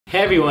Hey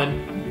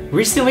everyone!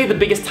 Recently, the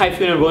biggest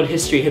typhoon in world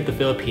history hit the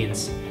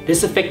Philippines.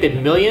 This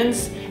affected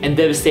millions and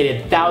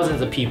devastated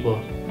thousands of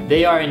people.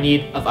 They are in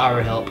need of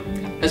our help.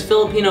 As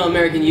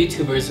Filipino-American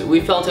YouTubers,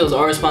 we felt it was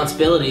our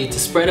responsibility to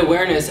spread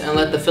awareness and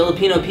let the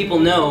Filipino people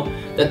know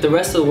that the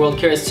rest of the world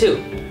cares too.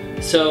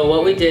 So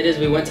what we did is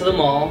we went to the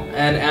mall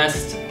and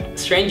asked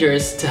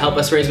strangers to help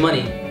us raise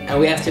money. And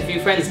we asked a few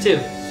friends too.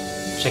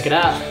 Check it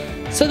out.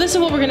 So this is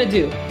what we're gonna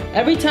do.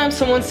 Every time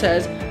someone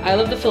says, "I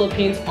love the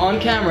Philippines" on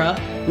camera,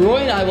 Roy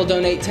and I will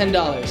donate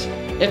 $10.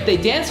 If they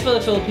dance for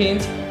the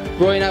Philippines,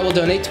 Roy and I will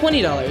donate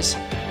 $20.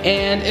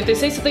 And if they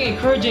say something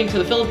encouraging to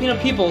the Filipino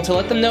people to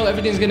let them know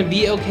everything's gonna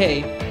be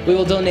okay, we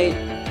will donate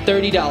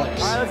 $30.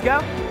 Alright, let's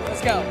go.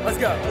 Let's go. Let's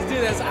go. Let's do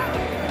this.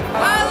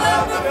 I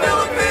love the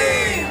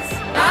Philippines!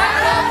 I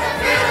love the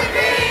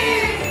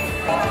Philippines!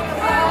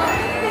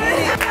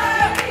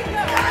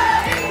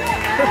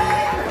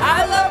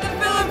 I love the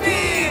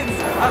Philippines!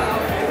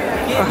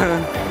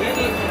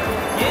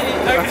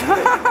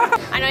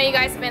 I know you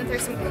guys have been through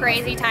some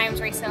crazy times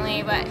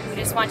recently, but we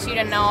just want you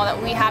to know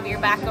that we have your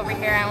back over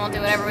here and we'll do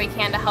whatever we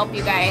can to help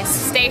you guys.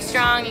 Stay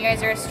strong. You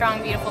guys are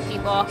strong, beautiful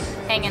people.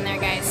 Hang in there,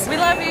 guys. We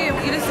love you.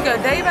 You just go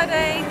day by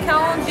day,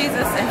 count on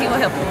Jesus, and He will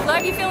help you.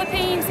 Love you,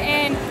 Philippines,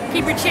 and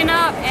keep your chin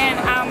up, and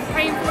I'm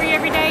praying for you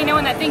every day,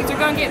 knowing that things are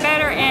going to get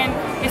better, and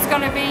it's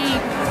going to be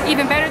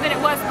even better than it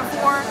was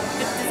before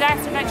the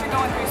disaster that you're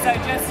going through, so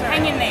just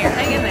hang in there.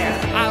 Hang in there.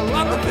 I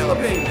love the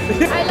Philippines!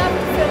 I love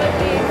the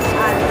Philippines.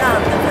 I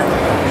love the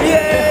Philippines.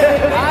 Yeah!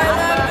 I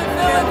love the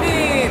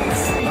Philippines.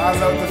 I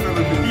love the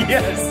Philippines.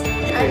 Yes!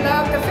 I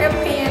love the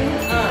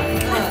Philippines.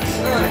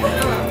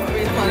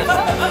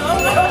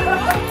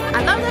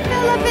 I love the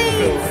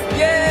Philippines.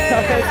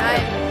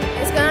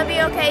 Yeah! It's gonna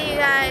be okay, you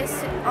guys.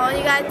 All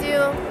you gotta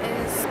do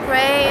is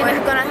pray, and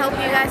it's gonna help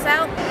you guys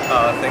out.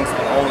 Things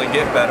will only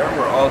get better.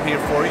 We're all here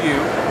for you,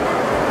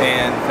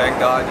 and thank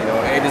God, you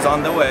know, aid is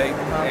on the way,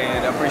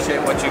 and I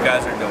appreciate what you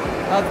guys are doing.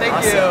 Oh, thank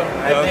you.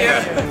 Okay.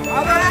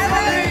 I love the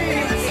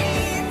Philippines!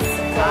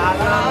 I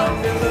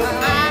love the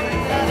Philippines!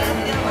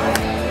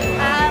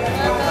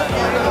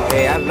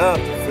 Hey, I love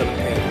the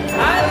Philippines.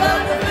 I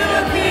love the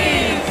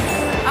Philippines.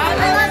 I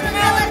love the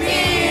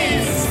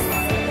Philippines.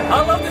 I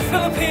love the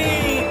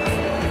Philippines.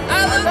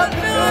 I love the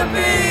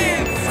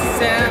Philippines.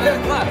 Santa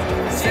Claus,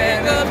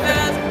 Santa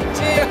Claus,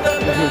 Santa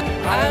Claus.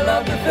 I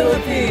love the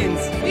Philippines.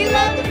 We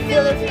love the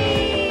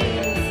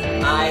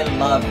Philippines. I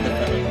love the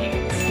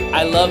Philippines.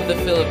 I love the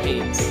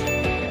Philippines.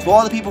 To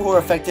all the people who were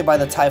affected by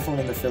the typhoon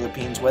in the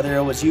Philippines, whether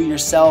it was you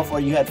yourself or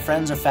you had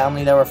friends or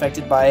family that were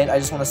affected by it, I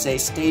just want to say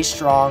stay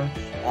strong.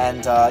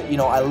 And, you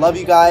know, I love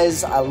you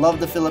guys. I love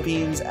the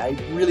Philippines. I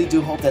really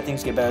do hope that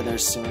things get better there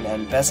soon,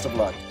 and best of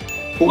luck.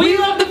 We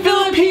love the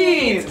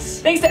Philippines!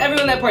 Thanks to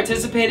everyone that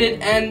participated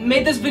and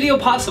made this video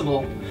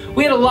possible.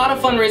 We had a lot of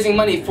fun raising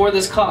money for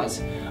this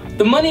cause.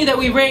 The money that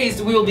we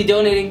raised, we will be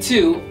donating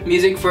to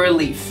Music for a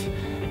Leaf.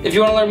 If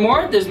you want to learn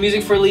more, there's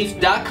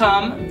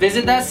musicforleaf.com.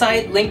 Visit that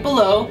site, link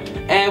below,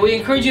 and we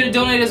encourage you to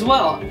donate as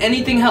well.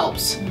 Anything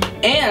helps.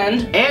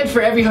 And for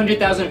every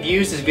 100,000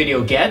 views this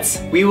video gets,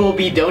 we will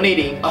be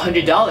donating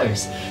 $100.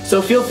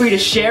 So feel free to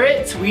share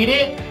it, tweet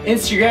it,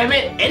 Instagram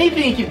it,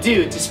 anything you can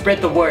do to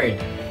spread the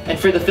word. And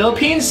for the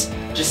Philippines,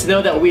 just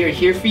know that we are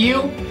here for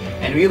you,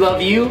 and we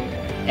love you,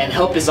 and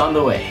help is on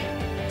the way.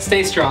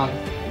 stay strong.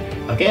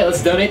 Okay,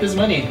 let's donate this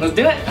money. Let's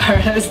do it.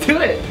 Alright, let's do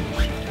it.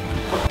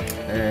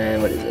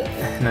 And what is it?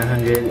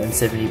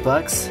 970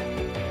 bucks.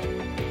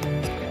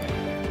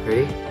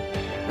 Ready?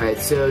 Alright,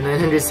 so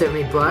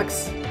 970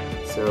 bucks.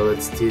 So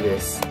let's do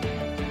this.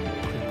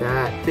 Like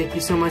that. Thank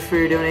you so much for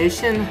your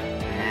donation.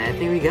 And I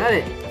think we got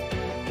it.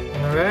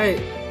 Alright.